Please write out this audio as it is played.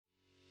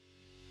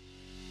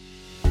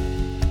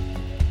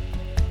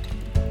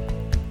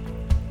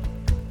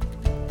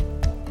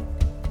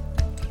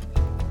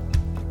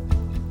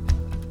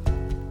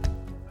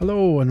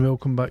Hello and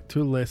welcome back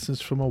to Lessons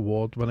from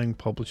Award-winning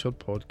Publisher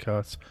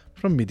Podcasts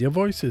from Media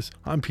Voices.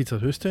 I'm Peter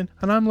Houston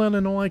and I'm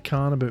learning all I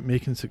can about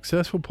making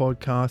successful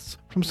podcasts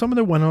from some of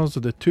the winners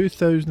of the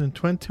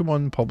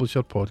 2021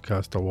 Publisher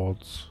Podcast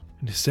Awards.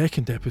 In the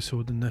second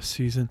episode in this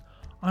season,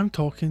 I'm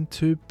talking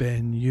to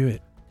Ben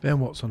Hewitt. Ben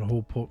works on a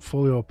whole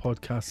portfolio of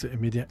podcasts at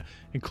Immediate,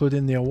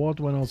 including the award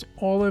winners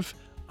Olive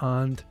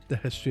and the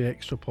History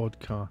Extra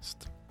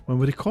podcast. When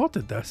we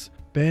recorded this,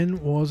 Ben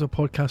was a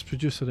podcast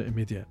producer at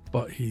Immediate,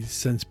 but he's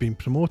since been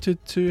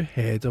promoted to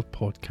head of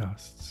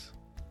podcasts.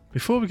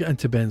 Before we get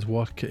into Ben's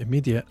work at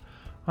Immediate,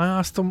 I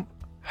asked him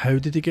how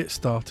did he get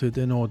started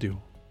in audio.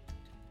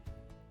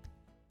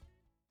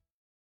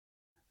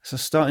 So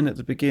starting at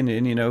the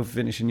beginning,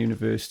 finishing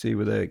university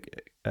with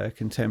a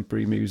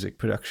contemporary music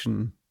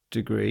production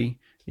degree,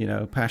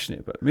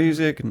 passionate about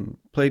music and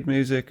played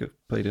music,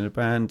 played in a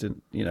band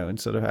and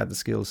sort of had the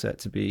skill set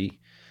to be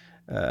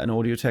an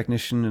audio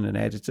technician and an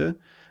editor.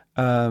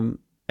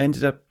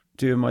 Ended up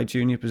doing my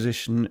junior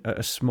position at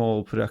a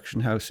small production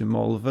house in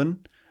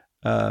Malvern,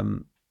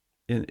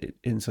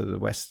 in sort of the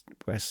west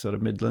sort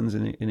of Midlands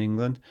in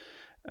England,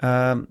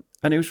 and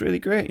it was really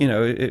great.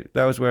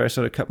 That was where I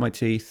sort of cut my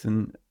teeth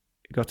and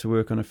got to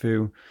work on a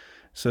few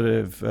sort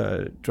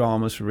of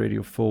dramas for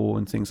Radio 4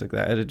 and things like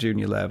that at a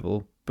junior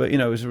level. But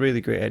it was a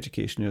really great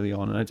education early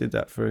on, and I did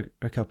that for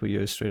a couple of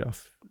years straight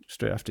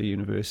after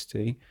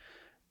university.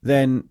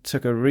 Then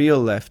took a real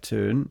left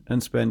turn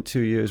and spent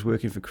 2 years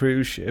working for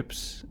cruise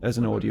ships as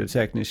an audio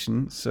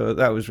technician. So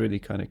that was really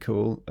kind of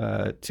cool.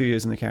 2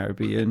 years in the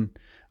Caribbean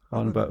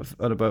on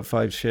about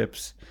 5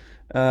 ships,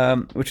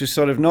 which is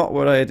sort of not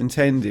what I had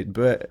intended.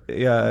 But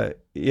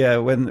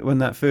when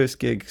that first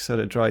gig sort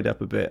of dried up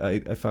a bit,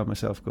 I found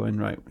myself going,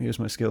 right, here's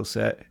my skill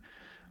set.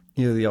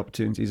 Here are the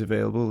opportunities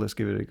available. Let's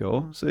give it a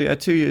go. So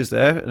 2 years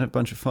there and a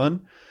bunch of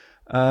fun.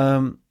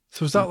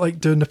 So was that like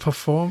doing the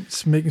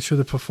performance, making sure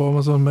the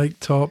performers on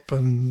mic top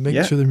and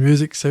making sure the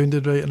music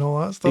sounded right and all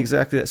that stuff?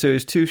 Exactly. So it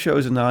was 2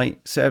 shows a night,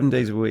 7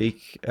 days a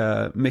week,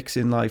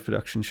 mixing live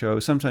production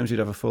shows. Sometimes you'd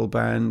have a full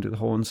band with a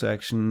horn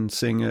section,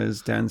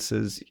 singers,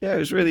 dancers. Yeah, it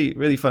was really,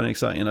 really fun and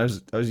exciting. I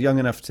was young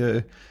enough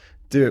to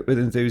do it with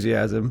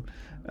enthusiasm,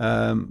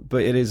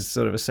 but it is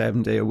sort of a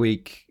 7 day a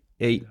week,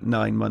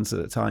 8-9 months at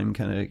a time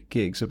kind of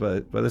gig. So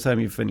by the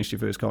time you've finished your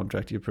first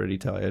contract, you're pretty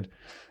tired.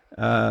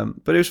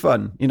 But it was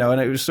fun,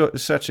 and it was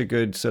such a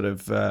good sort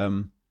of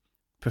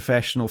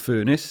professional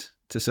furnace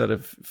to sort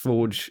of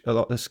forge a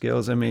lot of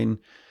skills. I mean,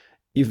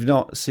 you've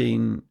not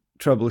seen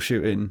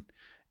troubleshooting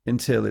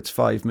until it's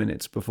 5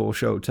 minutes before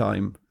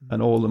showtime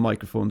and all the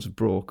microphones have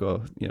broke,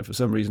 or for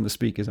some reason the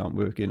speakers aren't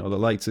working or the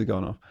lights have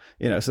gone off.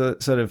 So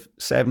sort of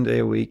 7 day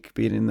a week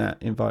being in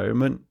that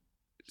environment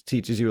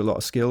teaches you a lot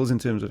of skills in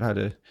terms of how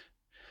to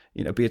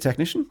be a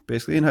technician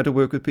basically, and how to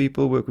work with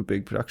people, work with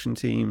big production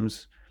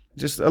teams.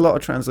 Just a lot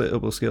of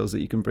translatable skills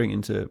that you can bring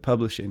into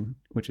publishing,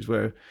 which is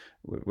where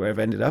I've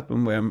ended up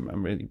and where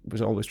I'm really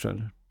was always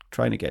trying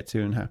to get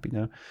to, and happy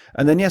now.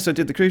 And then I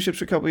did the cruise ships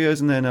for a couple of years,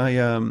 and then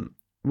I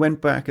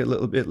went back a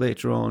little bit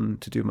later on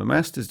to do my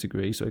master's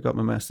degree. So I got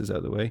my master's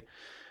out of the way.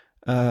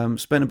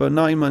 Spent about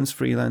 9 months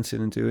freelancing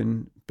and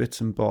doing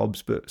bits and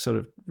bobs, but sort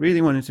of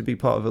really wanted to be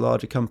part of a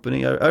larger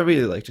company. I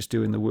really like just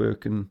doing the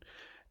work, and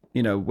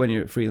when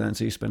you're a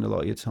freelancer, you spend a lot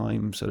of your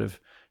time sort of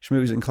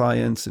schmoozing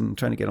clients and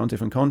trying to get on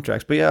different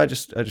contracts. But I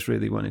just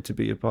really wanted to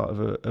be a part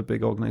of a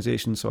big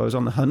organization. So I was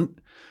on the hunt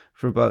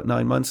for about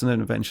 9 months, and then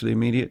eventually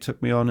Immediate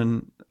took me on,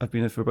 and I've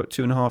been there for about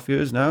 2.5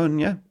 years now,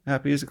 and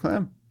happy as a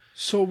clam.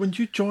 So when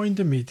you joined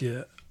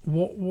Immediate,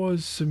 what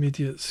was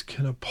Immediate's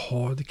kind of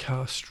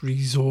podcast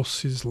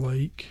resources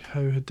like?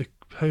 How had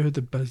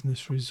the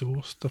business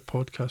resourced the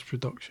podcast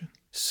production?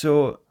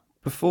 So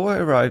before I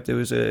arrived, there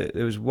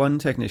was one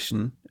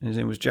technician, and his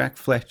name was Jack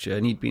Fletcher,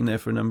 and he'd been there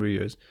for a number of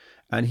years.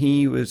 And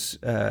he was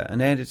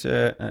an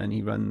editor, and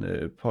he ran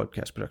the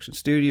podcast production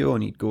studio,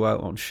 and he'd go out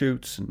on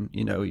shoots, and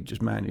he'd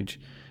just manage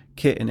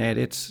kit and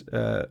edits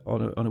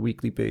on a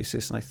weekly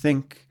basis. And I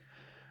think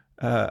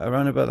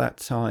around about that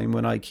time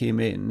when I came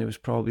in, there was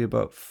probably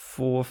about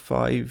 4 or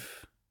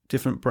 5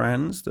 different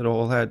brands that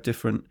all had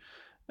different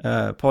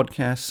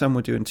podcasts. Some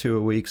were doing 2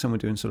 a week, some were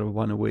doing sort of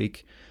 1 a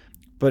week,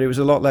 but it was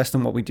a lot less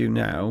than what we do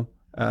now.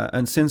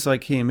 And since I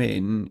came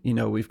in,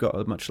 we've got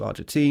a much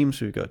larger team.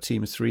 So we've got a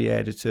team of 3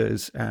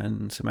 editors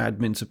and some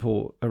admin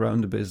support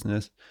around the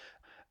business.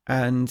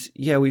 And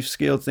we've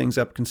scaled things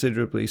up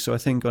considerably. So I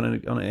think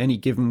on any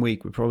given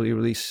week, we probably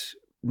release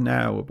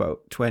now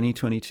about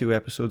 22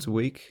 episodes a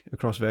week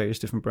across various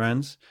different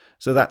brands.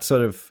 So that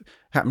sort of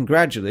happened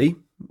gradually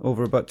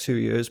over about 2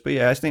 years. But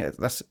I think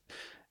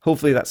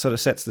hopefully that sort of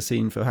sets the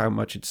scene for how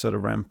much it's sort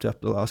of ramped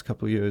up the last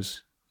couple of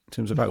years in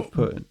terms of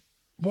output.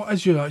 What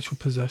is your actual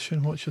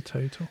position? What's your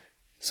title?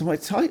 So my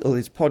title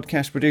is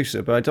podcast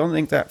producer, but I don't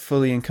think that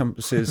fully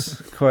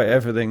encompasses quite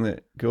everything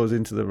that goes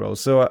into the role.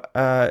 So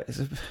I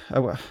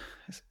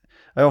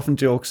often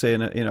joke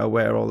saying, I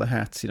wear all the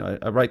hats. I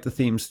write the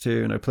themes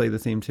tune, I play the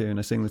theme tune,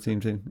 I sing the theme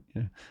tune.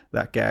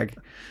 That gag.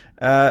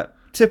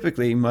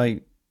 Typically, my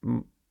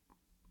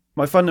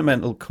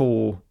fundamental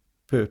core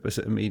purpose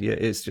at Immediate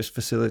is just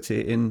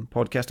facilitating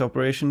podcast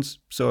operations.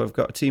 So I've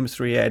got a team of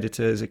 3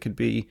 editors. It could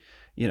be,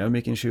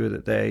 making sure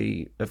that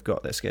they have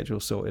got their schedule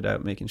sorted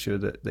out, making sure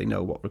that they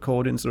know what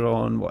recordings are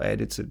on, what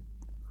edits are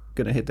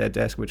going to hit their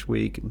desk which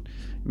week, and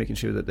making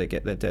sure that they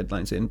get their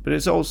deadlines in. But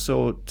it's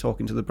also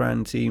talking to the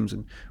brand teams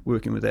and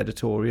working with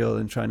editorial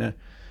and trying to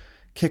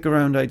kick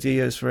around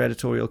ideas for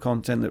editorial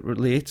content that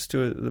relates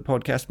to the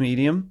podcast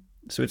medium.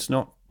 So it's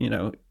not,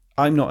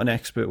 I'm not an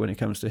expert when it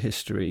comes to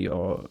history,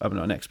 or I'm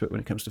not an expert when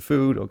it comes to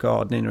food or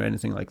gardening or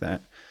anything like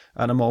that.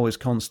 And I'm always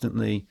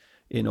constantly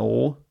in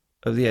awe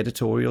of the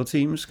editorial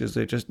teams, because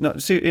they're just not,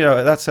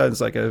 that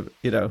sounds like I'm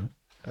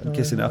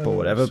kissing up or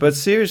whatever, but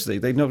seriously,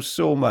 they know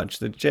so much.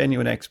 They're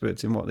genuine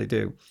experts in what they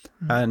do.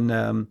 And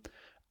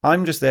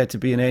I'm just there to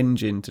be an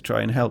engine to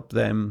try and help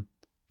them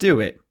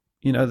do it.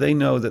 They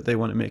know that they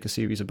want to make a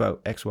series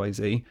about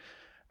XYZ,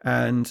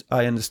 and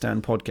I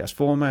understand podcast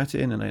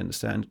formatting, and I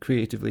understand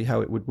creatively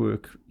how it would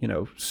work.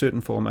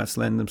 Certain formats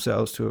lend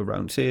themselves to a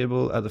round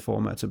table, other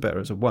formats are better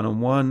as a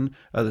one-on-one,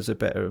 others are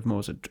better of more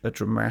as a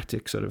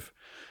dramatic sort of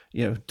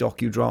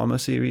docudrama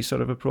series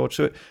sort of approach.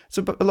 So it's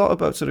a lot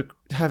about sort of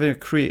having a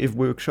creative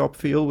workshop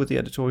feel with the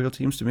editorial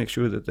teams to make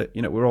sure that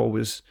we're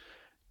always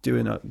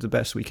doing the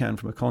best we can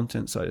from a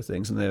content side of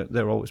things, and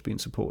they're always being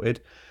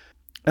supported.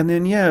 And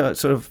then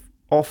sort of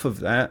off of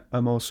that,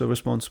 I'm also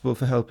responsible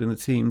for helping the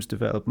teams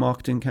develop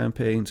marketing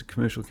campaigns and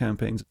commercial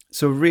campaigns.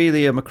 So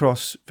really I'm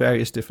across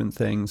various different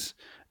things,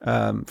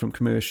 from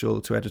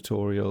commercial to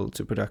editorial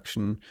to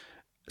production,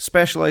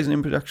 specializing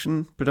in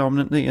production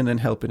predominantly, and then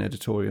helping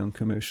editorial and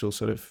commercial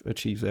sort of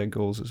achieve their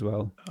goals as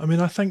well. I mean,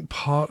 I think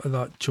part of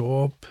that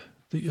job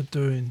that you're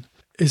doing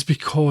is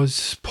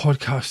because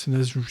podcasting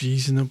is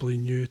reasonably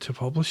new to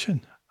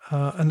publishing.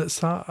 And it's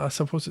that, I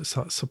suppose it's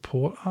that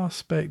support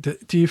aspect.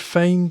 Do you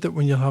find that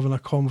when you're having a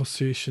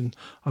conversation,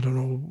 I don't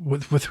know,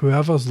 with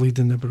whoever's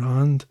leading the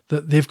brand,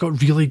 that they've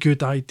got really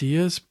good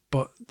ideas,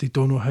 but they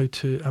don't know how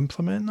to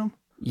implement them?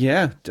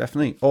 Yeah,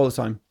 definitely, all the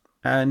time.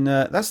 And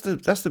that's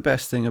the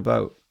best thing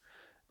about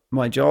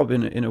my job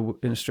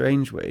in a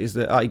strange way, is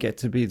that I get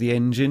to be the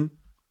engine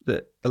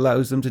that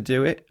allows them to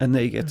do it, and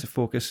they get to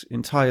focus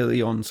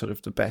entirely on sort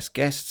of the best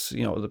guests,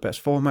 the best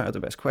format, or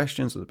the best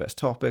questions, or the best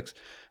topics,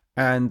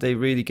 and they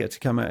really get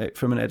to come at it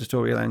from an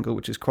editorial angle,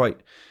 which is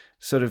quite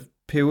sort of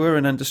pure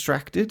and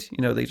undistracted.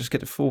 They just get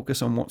to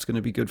focus on what's going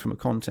to be good from a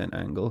content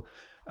angle,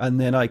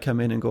 and then I come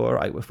in and go, all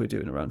right, well, if we're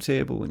doing a round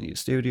table, we need a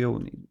studio,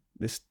 we need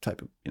this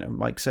type of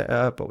mic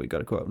setup, or we got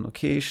to go out on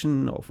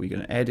location, or if we're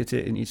going to edit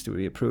it, it needs to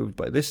be approved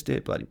by this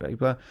date, blah blah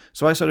blah.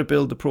 So I sort of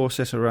build the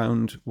process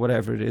around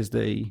whatever it is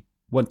they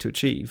want to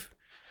achieve,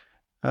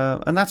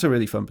 and that's a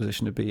really fun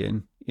position to be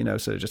in.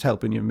 So just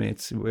helping your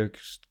mates work,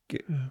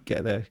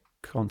 get their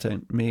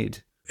content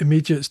made.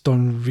 Immediate's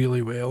done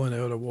really well in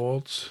our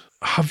awards.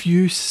 Have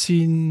you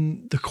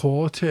seen the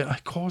quality?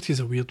 Quality is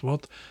a weird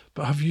word,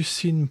 but have you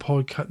seen the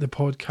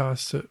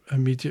podcasts at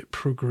Immediate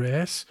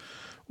progress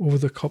over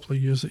the couple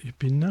of years that you've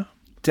been there?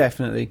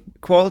 Definitely.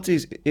 Quality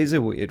is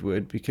a weird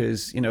word,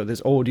 because,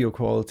 there's audio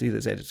quality,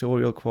 there's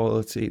editorial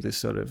quality, there's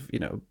sort of,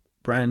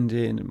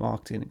 branding and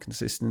marketing and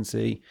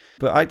consistency.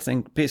 But I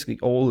think basically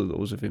all of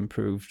those have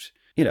improved.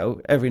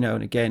 Every now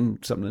and again,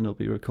 something will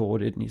be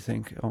recorded and you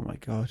think, oh my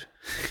God,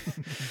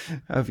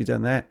 how have you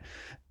done that?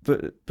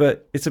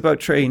 But it's about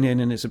training,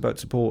 and it's about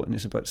support, and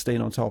it's about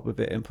staying on top of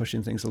it and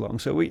pushing things along.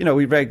 So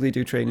we regularly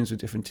do trainings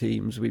with different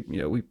teams. We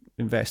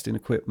invest in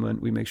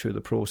equipment. We make sure the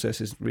process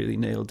is really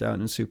nailed down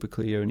and super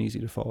clear and easy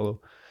to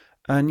follow.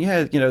 And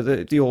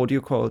the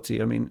audio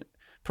quality, I mean,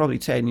 probably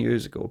 10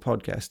 years ago,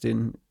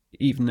 podcasting,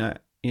 even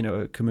at,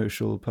 a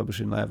commercial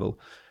publishing level,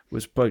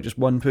 was probably just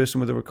one person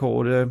with a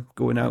recorder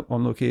going out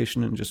on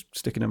location and just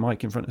sticking a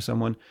mic in front of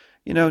someone.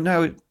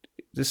 Now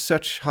there's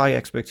such high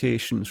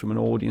expectations from an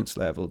audience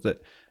level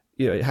that,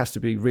 it has to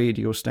be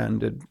radio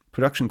standard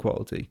production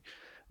quality.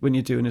 When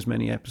you're doing as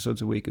many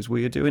episodes a week as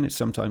we are doing, it's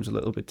sometimes a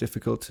little bit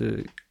difficult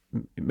to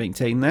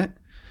maintain that,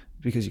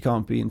 because you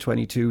can't be in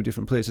 22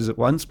 different places at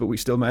once, but we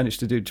still manage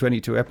to do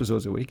 22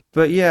 episodes a week.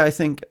 But yeah, I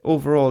think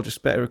overall,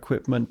 just better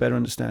equipment, better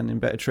understanding,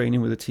 better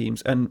training with the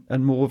teams, and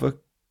more of a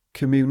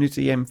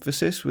community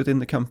emphasis within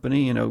the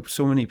company.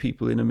 So many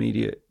people in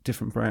Immediate,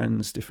 different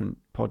brands, different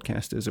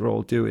podcasters are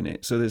all doing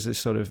it. So there's this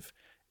sort of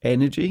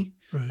energy,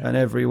 right, and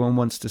everyone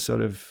wants to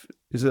sort of,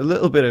 there's a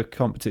little bit of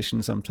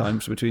competition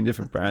sometimes between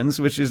different brands,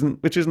 which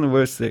isn't the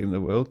worst thing in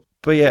the world.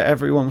 But yeah,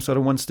 everyone sort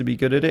of wants to be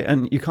good at it,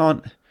 and you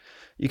can't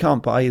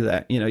buy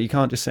that. You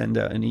can't just send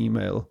out an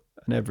email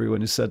and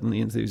everyone is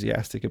suddenly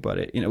enthusiastic about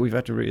it. We've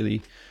had to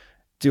really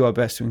do our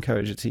best to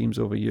encourage the teams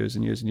over years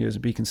and years and years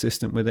and be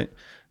consistent with it,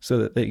 so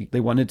that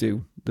they want to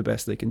do the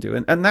best they can do.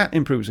 And that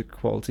improves the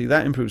quality,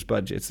 that improves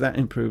budgets, that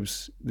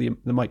improves the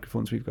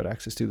microphones we've got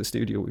access to, the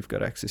studio we've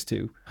got access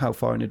to, how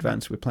far in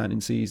advance we're planning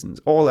seasons.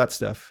 All that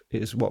stuff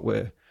is what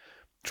we're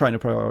trying to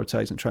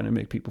prioritize and trying to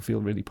make people feel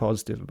really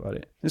positive about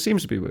it. It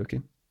seems to be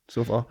working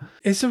so far.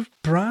 Is there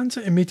brands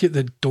at Immediate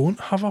that don't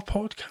have a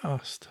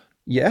podcast?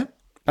 Yeah.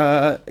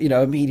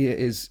 Immediate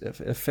is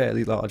a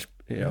fairly large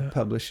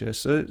publisher.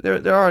 So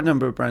there are a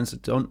number of brands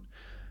that don't.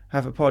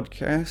 have a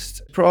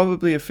podcast.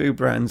 Probably a few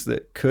brands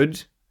that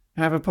could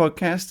have a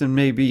podcast, and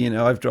maybe,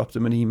 I've dropped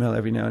them an email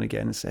every now and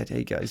again and said,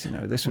 hey guys,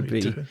 this would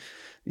be,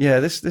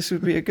 this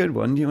would be a good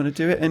one. Do you want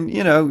to do it? And,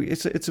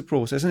 it's a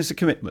process and it's a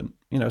commitment,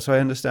 so I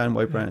understand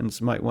why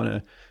brands might want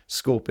to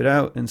scope it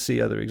out and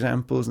see other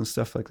examples and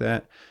stuff like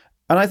that.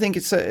 And I think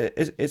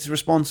it's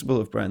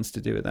responsible of brands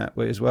to do it that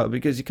way as well,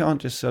 because you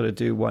can't just sort of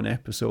do one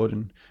episode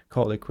and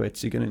call it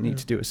quits. You're going to need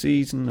to do a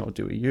season or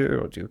do a year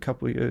or do a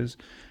couple of years.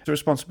 It's a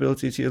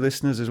responsibility to your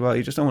listeners as well.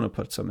 You just don't want to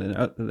put something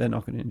out that they're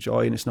not going to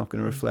enjoy and it's not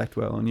going to reflect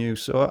well on you.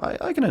 So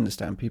I can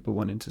understand people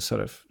wanting to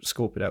sort of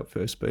scope it out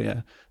first. But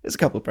yeah, there's a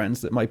couple of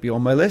brands that might be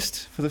on my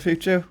list for the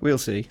future. We'll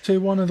see. Say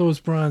one of those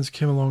brands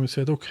came along and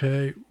said,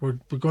 okay, we're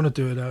going to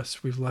do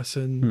this. We've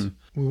listened.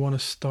 We want to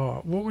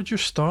start. What would your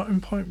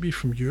starting point be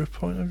from your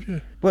point of view?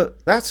 Well,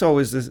 that's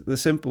always the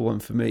simple one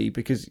for me,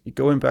 because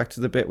going back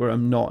to the bit where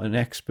I'm not an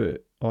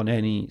expert on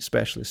any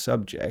specialist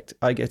subject,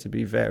 I get to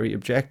be very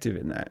objective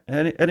in that.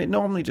 And it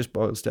normally just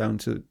boils down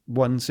to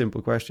one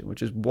simple question,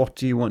 which is, what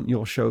do you want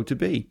your show to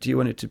be? Do you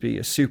want it to be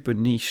a super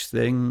niche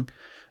thing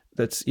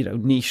that's,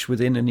 niche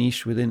within a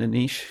niche within a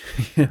niche?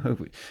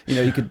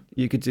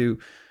 You could do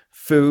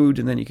food,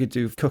 and then you could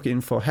do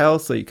cooking for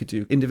health, or you could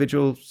do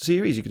individual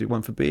series. You could do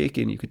one for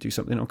baking, you could do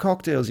something on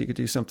cocktails, you could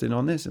do something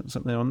on this and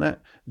something on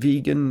that,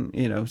 vegan,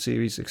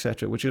 series,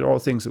 etc., which are all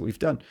things that we've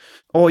done.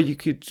 Or you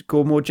could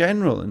go more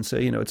general and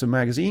say, it's a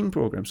magazine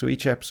program, so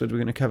each episode we're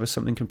going to cover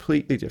something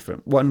completely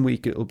different. One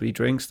week it'll be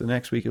drinks, the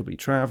next week it'll be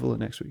travel, the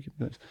next week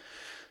it'll be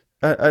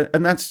this.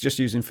 And that's just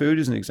using food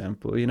as an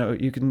example.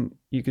 You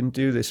can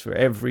do this for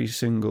every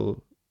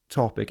single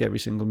topic, every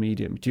single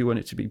medium. Do you want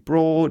it to be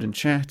broad and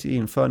chatty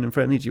and fun and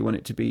friendly? Do you want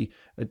it to be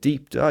a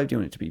deep dive? Do you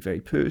want it to be very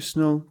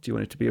personal? Do you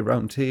want it to be a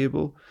round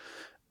table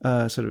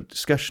sort of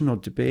discussion or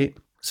debate?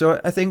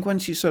 So I think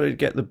once you sort of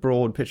get the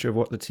broad picture of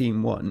what the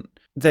team want,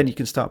 then you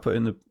can start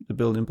putting the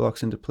building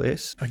blocks into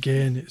place.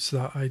 Again, it's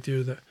that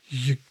idea that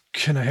you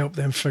kind of help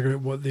them figure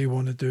out what they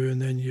want to do,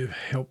 and then you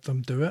help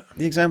them do it.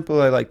 The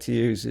example I like to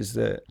use is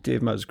that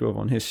Dave Musgrove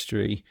on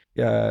history.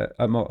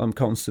 I'm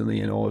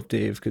constantly in awe of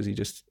Dave because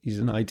he's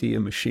an idea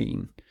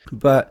machine.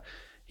 But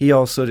he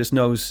also just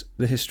knows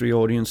the history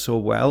audience so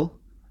well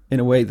in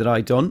a way that I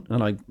don't,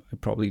 and I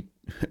probably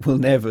will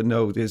never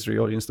know the history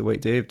audience the way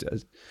Dave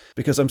does,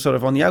 because I'm sort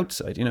of on the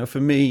outside. For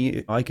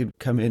me, I could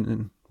come in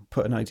and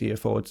put an idea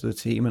forward to the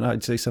team, and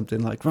I'd say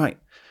something like, right,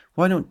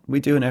 why don't we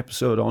do an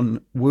episode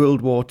on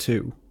World War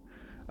II?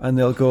 And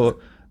they'll go,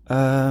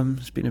 I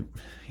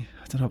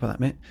don't know about that,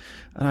 mate.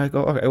 And I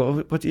go, okay,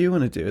 well, what do you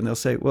want to do? And they'll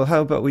say, well,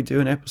 how about we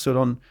do an episode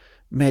on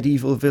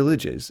medieval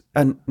villages?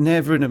 And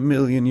never in a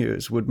million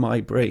years would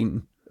my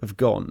brain have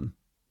gone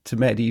to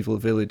medieval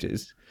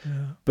villages.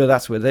 Yeah. But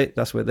that's where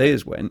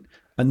theirs went.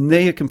 And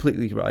they are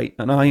completely right,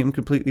 and I am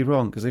completely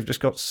wrong, because they've just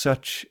got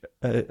such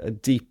a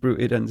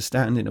deep-rooted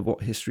understanding of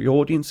what history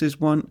audiences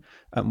want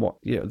and what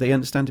they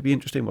understand to be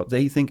interesting, what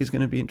they think is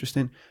going to be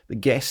interesting, the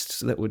guests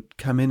that would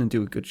come in and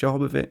do a good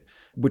job of it,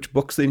 which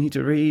books they need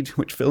to read,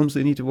 which films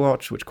they need to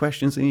watch, which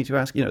questions they need to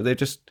ask.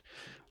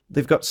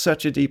 They've got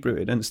such a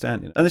deep-rooted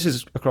understanding. And this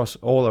is across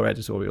all our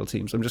editorial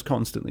teams. I'm just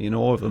constantly in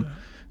awe of them. Yeah.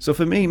 So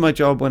for me, my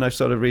job, when I've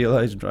sort of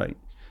realised, right,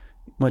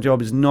 my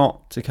job is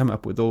not to come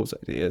up with those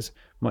ideas.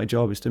 My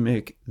job is to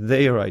make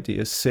their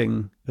ideas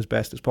sing as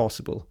best as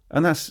possible.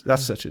 And that's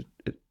such a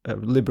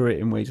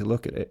liberating way to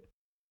look at it.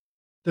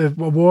 The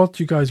award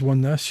you guys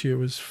won this year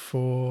was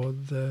for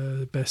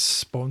the best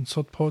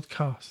sponsored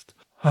podcast.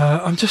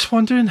 I'm just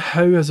wondering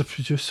how, as a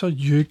producer,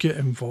 you get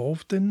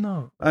involved in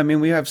that. I mean,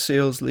 we have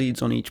sales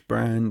leads on each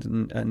brand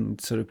and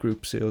sort of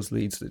group sales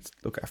leads that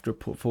look after a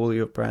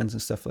portfolio of brands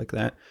and stuff like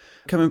that.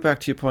 Coming back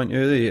to your point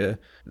earlier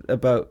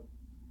about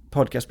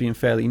podcast being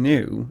fairly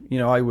new,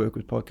 I work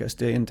with podcasts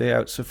day in, day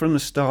out. So from the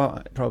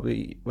start,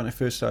 probably when I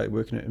first started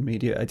working at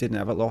media, I didn't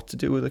have a lot to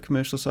do with the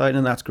commercial side,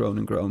 and that's grown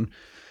and grown.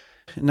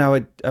 Now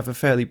I have a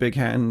fairly big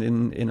hand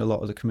in a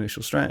lot of the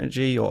commercial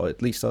strategy, or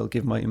at least I'll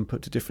give my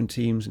input to different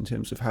teams in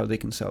terms of how they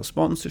can sell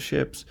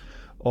sponsorships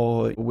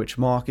or which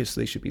markets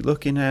they should be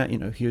looking at.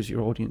 Here's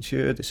your audience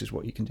here, this is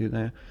what you can do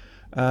there.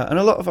 And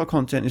a lot of our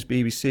content is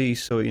BBC,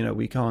 so,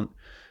 we can't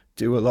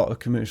do a lot of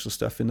commercial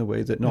stuff in the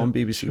way that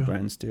non-BBC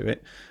brands do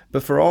it.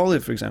 But for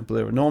Olive, for example,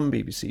 they're a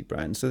non-BBC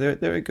brand, so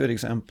they're a good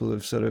example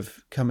of sort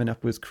of coming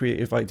up with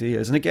creative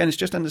ideas. And again, it's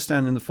just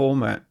understanding the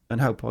format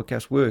and how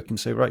podcasts work, and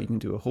say, right, you can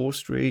do a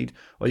host read,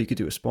 or you could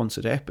do a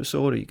sponsored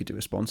episode, or you could do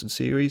a sponsored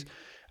series.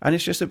 And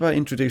it's just about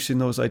introducing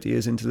those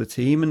ideas into the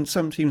team. And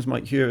some teams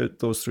might hear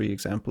those three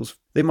examples.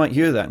 They might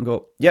hear that and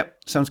go, yep,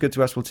 sounds good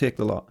to us, we'll take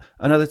the lot.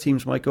 And other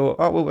teams might go,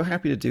 oh, well, we're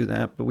happy to do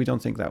that, but we don't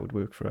think that would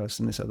work for us,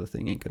 and this other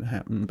thing ain't going to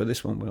happen, but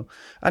this one will.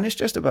 And it's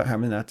just about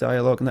having that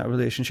dialogue and that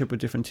relationship with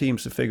different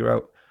teams to figure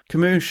out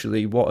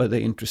commercially what are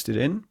they interested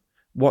in,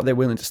 what they're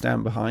willing to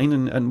stand behind,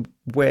 and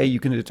where you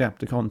can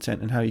adapt the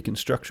content and how you can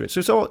structure it. So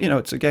it's all,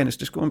 it's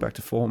just going back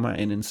to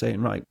formatting and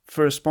saying, right,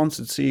 for a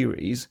sponsored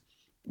series,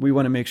 we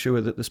want to make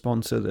sure that the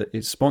sponsor that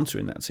is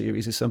sponsoring that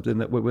series is something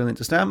that we're willing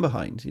to stand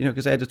behind,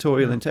 because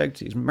editorial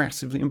integrity is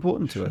massively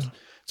important to us.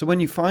 So when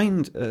you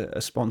find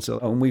a sponsor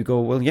and we go,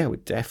 well, yeah, we're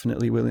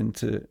definitely willing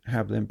to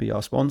have them be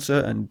our sponsor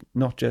and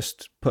not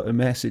just put a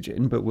message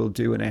in, but we'll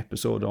do an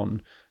episode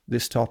on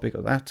this topic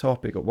or that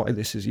topic or why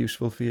this is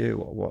useful for you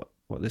or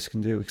what this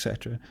can do,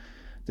 etc.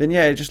 Then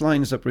yeah, it just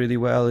lines up really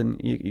well, and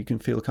you can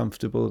feel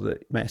comfortable that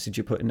the message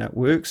you're putting out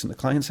works and the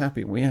client's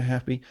happy and we're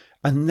happy.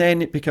 And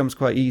then it becomes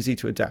quite easy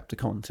to adapt the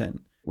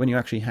content when you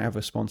actually have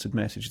a sponsored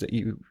message that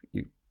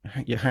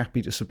you're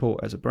happy to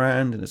support as a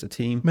brand and as a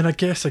team. I mean, I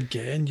guess,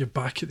 again, you're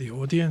back at the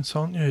audience,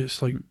 aren't you?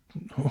 It's like,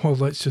 oh,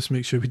 let's just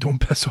make sure we don't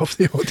piss off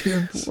the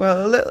audience.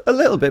 Well, a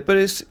little bit, but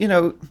it's,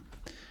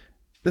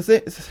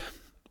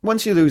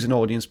 once you lose an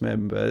audience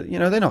member,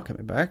 they're not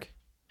coming back.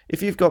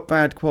 If you've got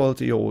bad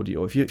quality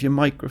audio, if your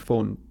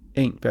microphone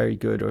ain't very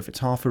good, or if it's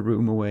half a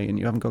room away and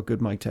you haven't got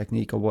good mic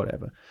technique or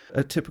whatever,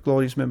 a typical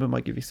audience member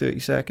might give you 30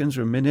 seconds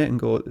or a minute and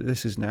go,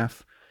 this is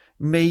naff.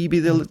 Maybe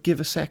they'll give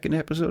a second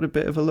episode a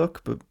bit of a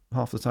look, but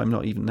half the time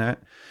not even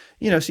that.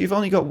 So you've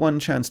only got one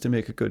chance to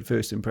make a good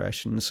first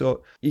impression.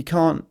 So you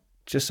can't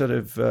just sort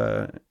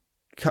of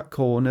cut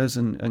corners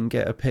and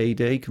get a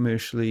payday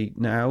commercially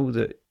now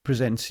that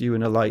presents you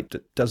in a light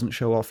that doesn't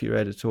show off your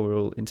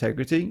editorial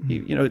integrity.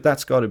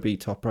 That's got to be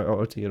top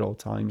priority at all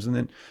times. And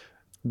then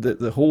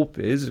the hope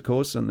is, of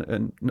course,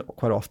 and not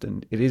quite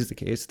often it is the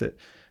case,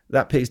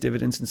 that pays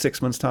dividends in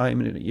 6 months'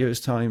 time and in a year's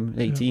time,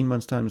 18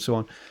 months' time, and so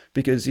on,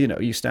 because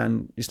you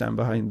stand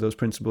behind those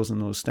principles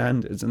and those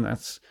standards, and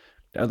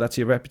that's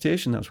your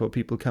reputation. That's what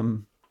people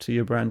come to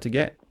your brand to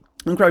get.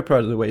 I'm quite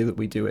proud of the way that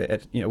we do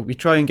it. We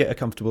try and get a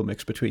comfortable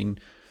mix between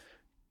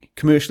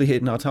commercially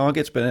hitting our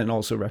targets, but then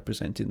also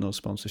representing those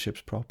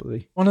sponsorships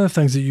properly. One of the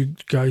things that you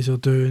guys are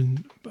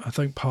doing, I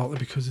think partly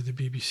because of the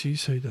BBC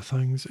side of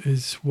things,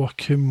 is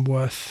working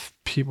with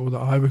people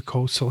that I would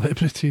call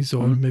celebrities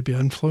or maybe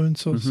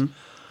influencers.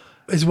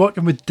 Is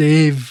working with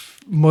Dave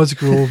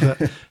Musgrove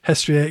at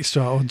History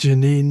Extra or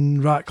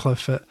Janine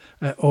Ratcliffe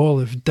at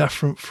Olive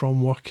different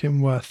from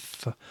working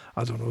with,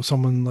 I don't know,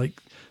 someone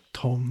like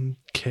Tom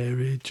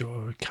Kerridge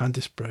or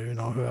Candice Brown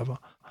or whoever?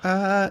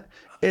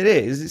 It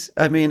is.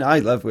 I mean, I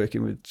love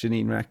working with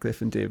Janine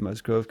Ratcliffe and Dave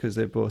Musgrove because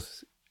they're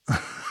both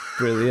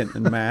brilliant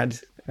and mad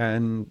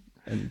and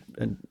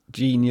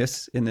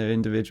genius in their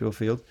individual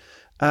field.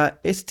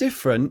 It's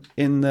different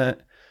in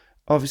that,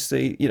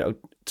 obviously,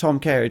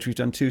 Tom Kerridge, we've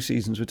done 2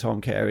 seasons with Tom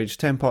Kerridge,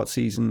 10-part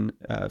season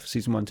for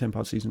season 1,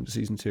 10-part season for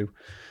season 2.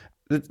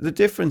 The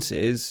difference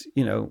is,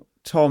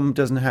 Tom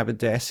doesn't have a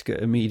desk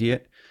at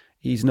Immediate.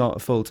 He's not a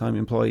full-time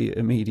employee at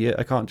Immediate.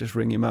 I can't just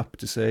ring him up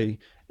to say,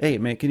 hey,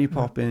 mate, can you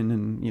pop in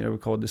and,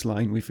 record this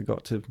line we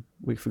forgot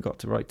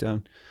to write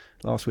down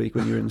last week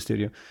when you were in the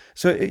studio.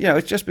 So,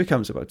 it just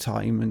becomes about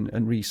time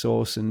and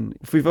resource. And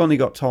if we've only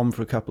got Tom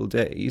for a couple of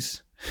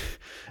days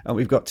and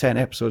we've got 10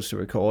 episodes to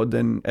record,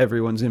 then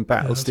everyone's in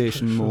battle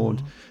station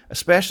mode,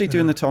 especially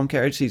during the Tom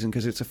Kerridge season,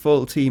 because it's a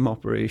full team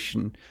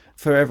operation.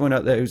 For everyone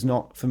out there who's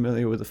not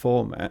familiar with the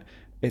format,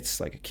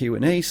 it's like a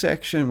Q&A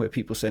section where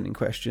people send in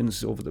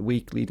questions over the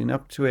week leading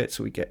up to it.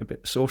 So we get a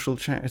bit of social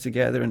chatter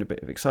together and a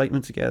bit of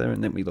excitement together.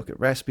 And then we look at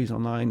recipes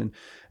online.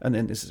 And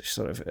then there's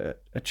sort of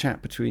a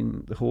chat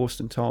between the host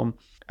and Tom.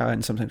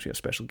 And sometimes we have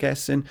special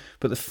guests in.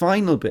 But the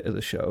final bit of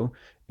the show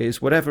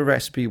is whatever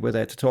recipe we're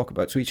there to talk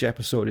about. So each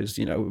episode is,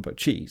 about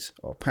cheese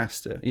or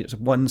pasta. It's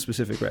one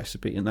specific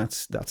recipe, and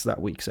that's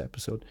that week's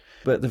episode.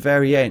 But at the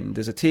very end,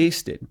 there's a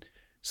tasting.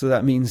 So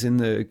that means in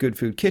the Good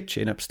Food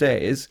kitchen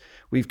upstairs,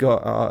 we've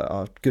got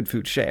our Good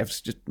Food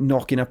chefs just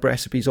knocking up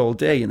recipes all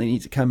day, and they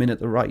need to come in at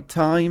the right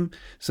time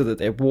so that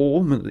they're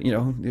warm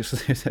and, so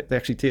they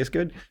actually taste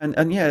good.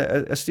 And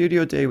yeah, a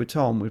studio day with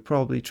Tom, we'd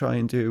probably try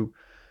and do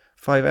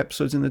 5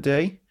 episodes in the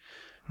day.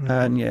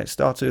 And yeah, it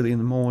starts early in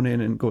the morning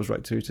and goes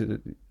right through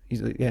to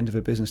the end of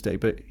a business day.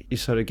 But you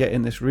sort of get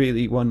in this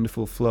really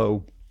wonderful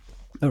flow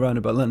around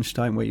about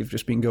lunchtime where you've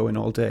just been going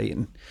all day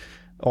and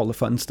all the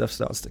fun stuff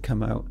starts to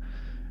come out.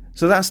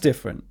 So that's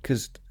different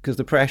because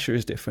the pressure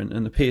is different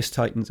and the pace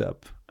tightens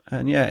up.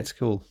 And yeah, it's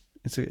cool.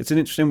 It's an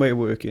interesting way of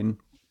working.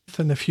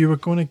 And if you were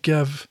going to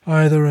give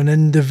either an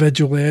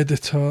individual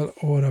editor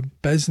or a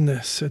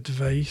business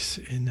advice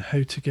in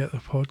how to get the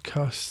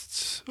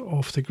podcasts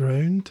off the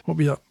ground, what would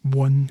be that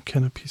one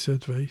kind of piece of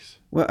advice?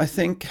 Well, I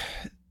think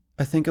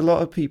a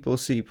lot of people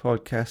see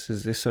podcasts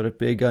as this sort of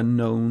big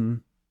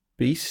unknown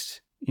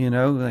beast,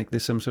 like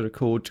there's some sort of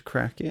code to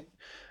crack it.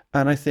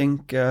 And I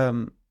think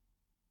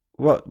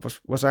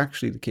what's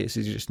actually the case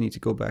is you just need to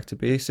go back to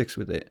basics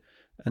with it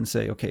and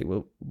say, okay,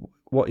 well,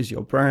 what is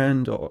your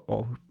brand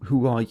or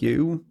who are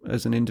you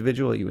as an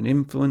individual? Are you an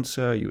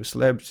influencer? Are you a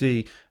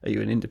celebrity? Are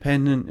you an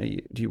independent?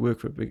 Do you work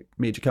for a big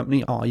major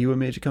company? Are you a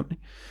major company?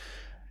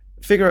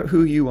 Figure out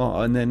who you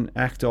are and then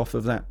act off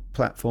of that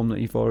platform that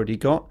you've already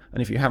got.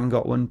 And if you haven't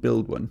got one,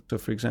 build one. So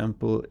for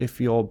example, if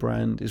your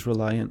brand is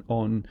reliant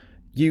on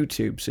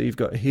YouTube, so you've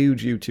got a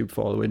huge YouTube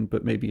following,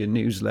 but maybe your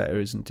newsletter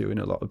isn't doing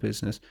a lot of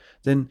business,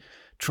 then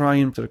try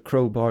and sort of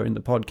crowbar in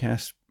the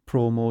podcast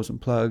promos and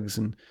plugs,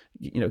 and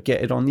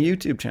get it on the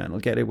YouTube channel,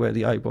 get it where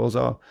the eyeballs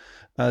are.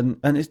 And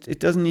it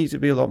doesn't need to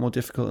be a lot more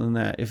difficult than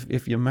that.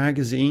 If your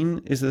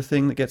magazine is the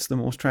thing that gets the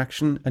most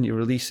traction and you're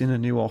releasing a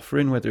new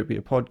offering, whether it be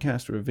a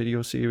podcast or a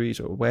video series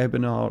or a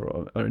webinar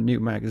or a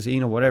new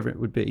magazine or whatever it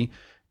would be,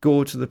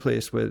 go to the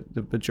place where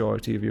the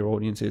majority of your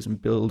audience is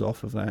and build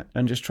off of that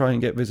and just try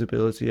and get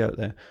visibility out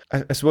there.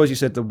 I suppose you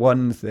said the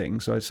one thing,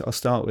 so I'll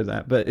start with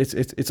that. But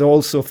it's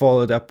also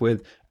followed up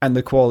with, and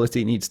the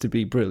quality needs to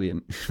be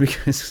brilliant,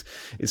 because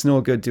it's no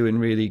good doing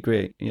really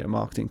great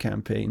marketing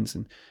campaigns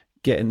and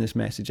getting this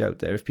message out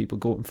there if people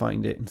go and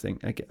find it and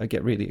think, I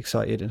get really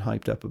excited and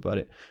hyped up about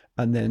it,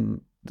 and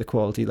then the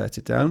quality lets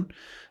it down.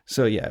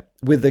 So yeah,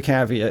 with the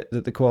caveat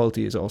that the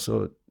quality is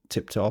also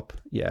tip top.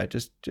 Yeah,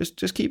 just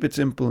keep it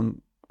simple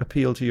and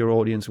appeal to your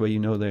audience where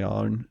they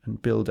are,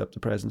 and build up the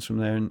presence from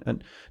there,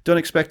 and don't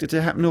expect it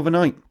to happen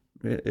overnight.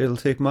 It'll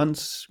take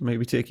months,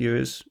 maybe take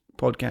years.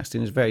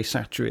 Podcasting is very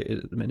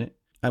saturated at the minute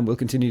and will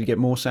continue to get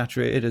more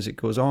saturated as it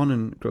goes on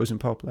and grows in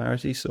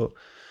popularity. So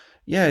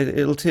yeah,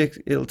 it'll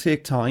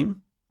take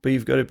time, but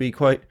you've got to be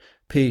quite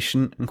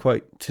patient and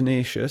quite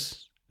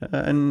tenacious,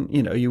 and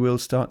you will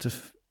start to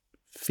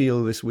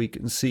feel this week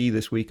and see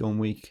this week on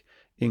week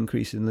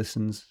increase in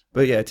listens.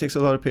 But yeah, it takes a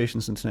lot of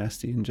patience and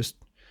tenacity, and just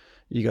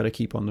you got to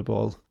keep on the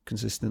ball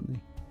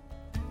consistently.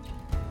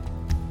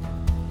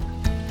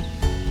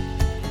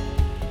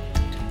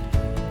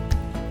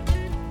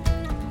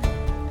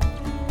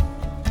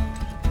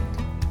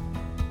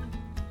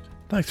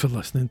 Thanks for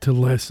listening to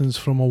Lessons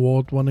from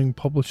Award-winning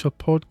Publisher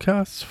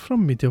podcasts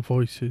from Media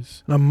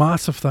Voices. And a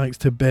massive thanks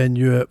to Ben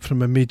Hewitt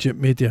from Immediate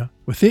Media.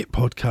 With 8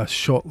 podcasts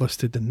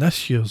shortlisted in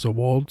this year's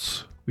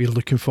awards, we're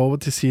looking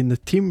forward to seeing the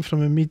team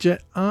from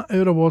Immediate at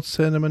our awards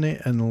ceremony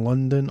in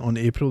London on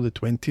April the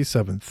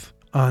 27th.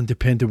 And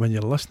depending when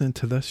you're listening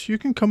to this, you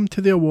can come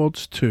to the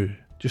awards too.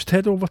 Just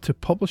head over to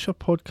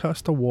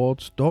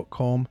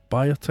publisherpodcastawards.com,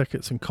 buy your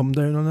tickets and come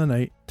down on the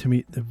night to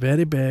meet the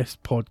very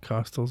best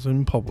podcasters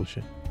in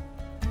publishing.